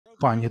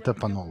Пані та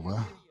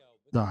панове,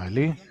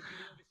 далі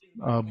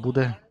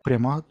буде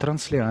пряма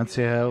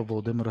трансляція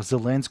Володимира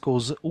Зеленського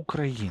з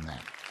України.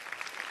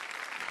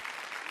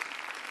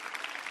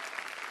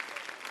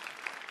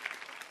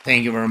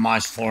 Thank you very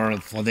much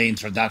for the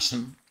introduction.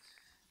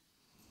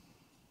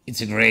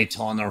 It's a great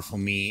honor for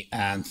me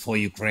and for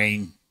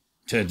Ukraine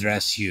to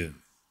address you.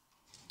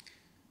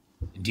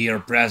 Dear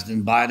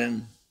President Biden,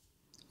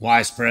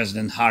 Vice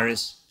President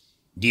Harris,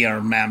 dear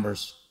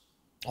members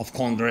of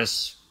Congress,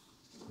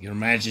 Your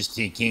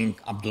Majesty King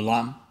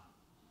Abdullah,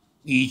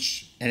 each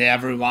and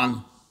everyone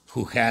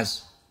who has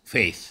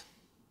faith.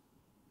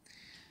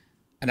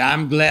 And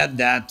I'm glad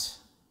that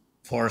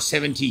for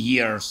 70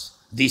 years,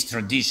 this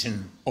tradition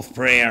of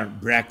prayer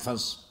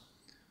breakfast,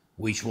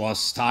 which was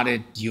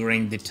started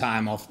during the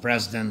time of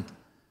President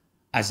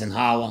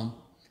Eisenhower,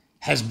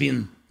 has been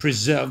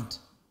preserved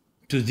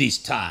to this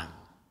time.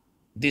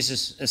 This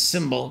is a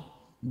symbol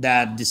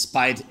that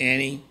despite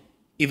any,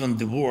 even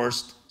the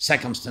worst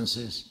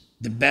circumstances,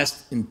 the best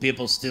in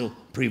people still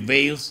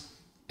prevails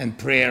and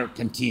prayer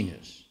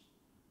continues.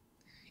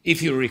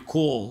 If you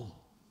recall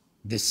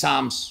the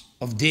Psalms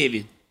of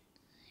David,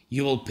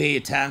 you will pay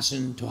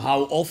attention to how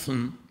often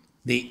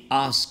they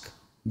ask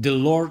the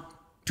Lord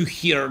to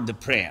hear the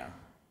prayer.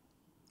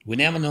 We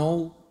never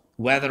know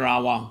whether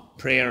our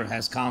prayer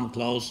has come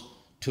close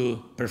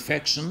to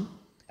perfection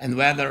and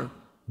whether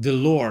the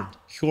Lord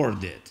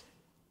heard it.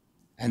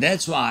 And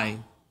that's why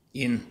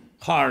in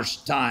harsh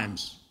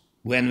times,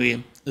 when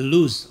we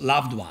lose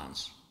loved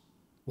ones,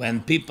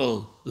 when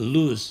people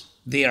lose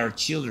their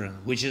children,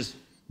 which is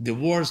the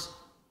worst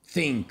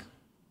thing,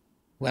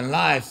 when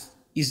life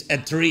is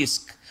at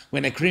risk,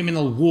 when a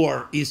criminal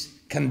war is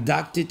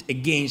conducted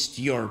against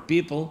your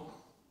people,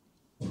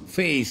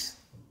 faith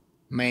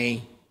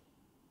may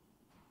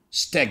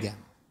stagger.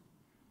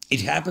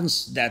 It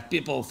happens that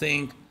people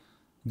think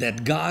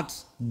that God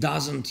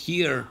doesn't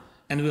hear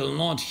and will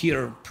not hear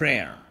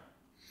prayer.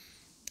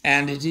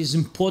 And it is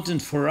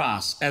important for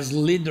us as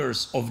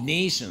leaders of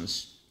nations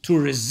to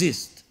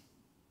resist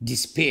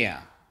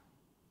despair.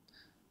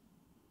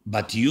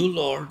 But you,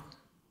 Lord,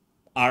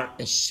 are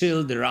a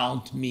shield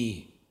around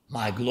me,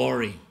 my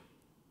glory,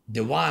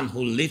 the one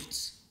who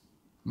lifts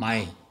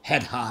my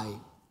head high.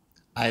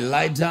 I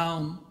lie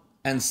down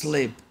and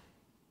sleep.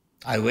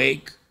 I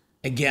wake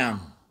again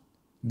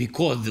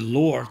because the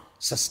Lord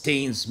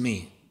sustains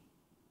me.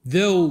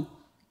 Though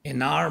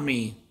an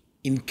army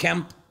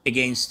encamp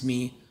against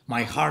me,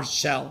 my heart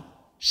shall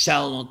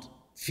not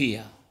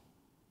fear.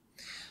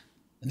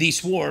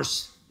 These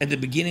words at the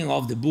beginning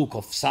of the book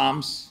of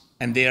Psalms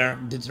and their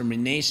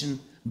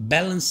determination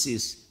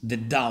balances the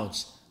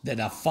doubts that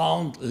are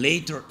found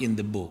later in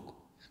the book,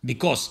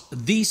 because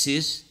this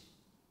is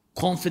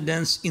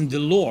confidence in the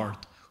Lord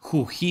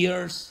who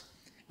hears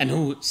and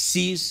who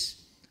sees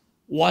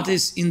what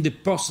is in the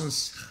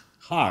person's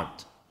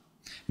heart.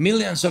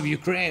 Millions of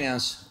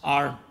Ukrainians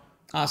are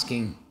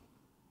asking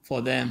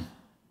for the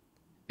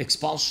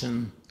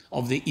expulsion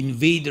of the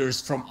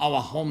invaders from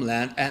our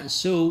homeland and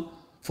so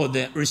for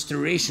the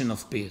restoration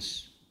of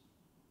peace.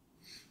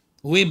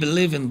 We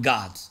believe in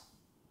God.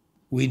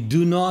 We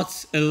do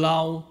not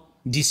allow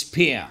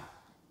despair.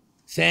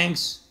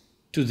 Thanks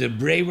to the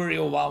bravery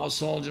of our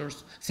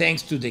soldiers,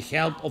 thanks to the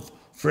help of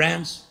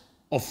friends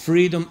of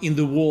freedom in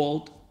the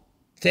world,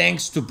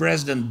 thanks to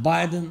President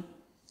Biden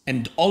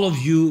and all of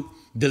you,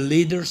 the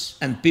leaders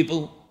and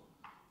people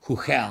who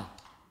help.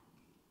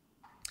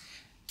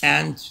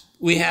 And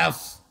we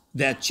have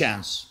that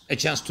chance, a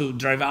chance to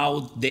drive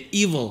out the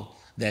evil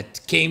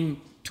that came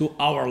to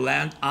our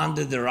land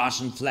under the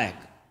Russian flag.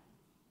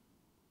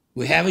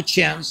 We have a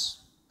chance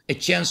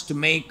to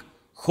make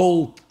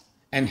hope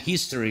and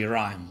history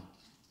rhyme.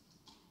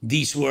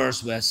 These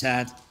words were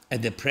said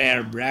at the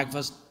prayer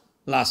breakfast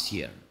last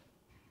year.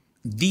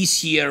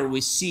 This year we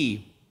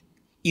see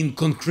in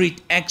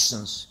concrete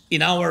actions,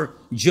 in our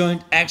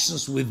joint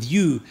actions with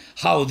you,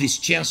 how this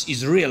chance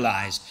is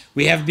realized.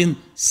 We have been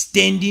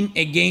standing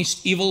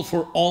against evil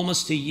for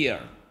almost a year.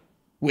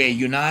 We are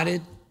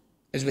united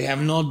as we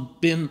have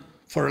not been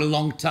for a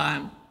long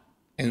time,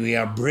 and we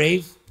are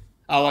brave.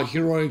 Our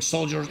heroic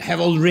soldiers have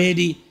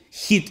already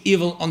hit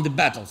evil on the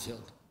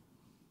battlefield.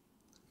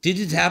 Did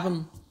it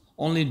happen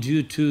only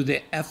due to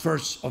the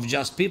efforts of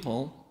just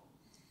people,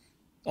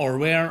 or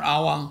were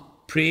our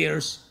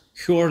prayers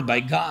heard by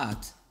God?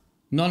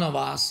 None of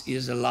us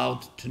is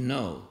allowed to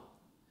know.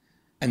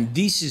 And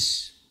this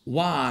is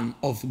one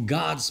of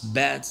God's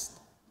best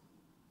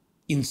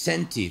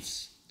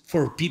incentives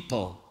for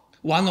people.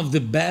 One of the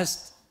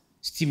best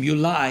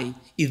stimuli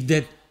is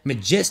that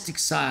majestic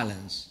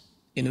silence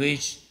in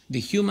which the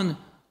human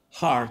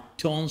heart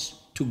turns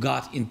to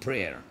God in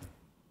prayer.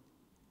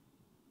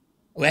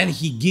 When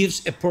He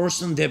gives a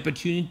person the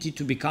opportunity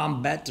to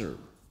become better,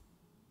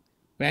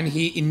 when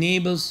He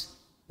enables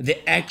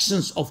the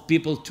actions of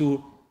people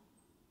to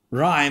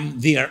rhyme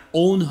their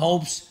own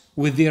hopes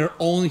with their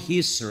own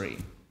history.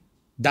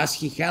 Does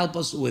He help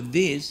us with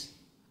this?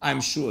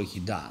 I'm sure He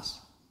does.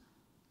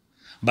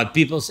 But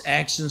people's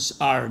actions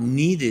are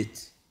needed.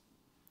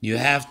 You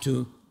have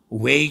to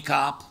wake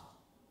up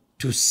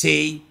to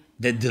say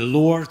that the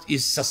Lord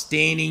is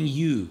sustaining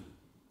you.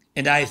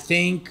 And I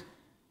thank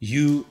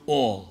you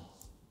all,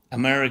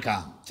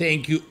 America,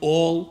 thank you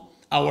all,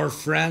 our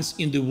friends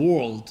in the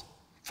world,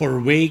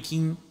 for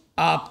waking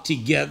up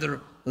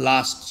together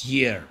last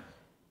year.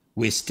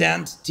 We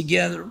stand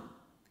together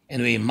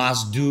and we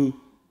must do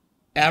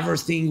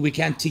everything we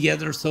can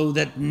together so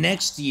that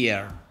next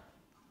year,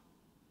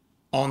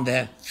 on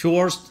the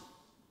first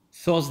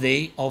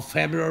Thursday of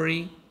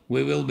February,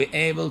 we will be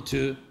able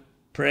to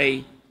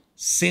pray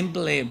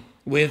simply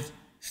with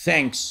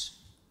thanks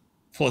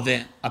for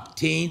the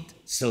obtained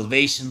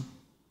salvation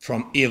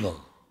from evil.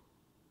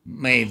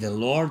 May the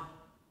Lord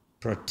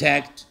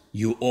protect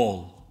you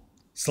all.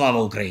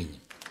 Слава Україні!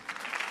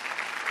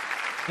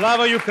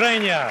 Слава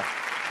Україні!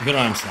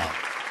 Героям слава!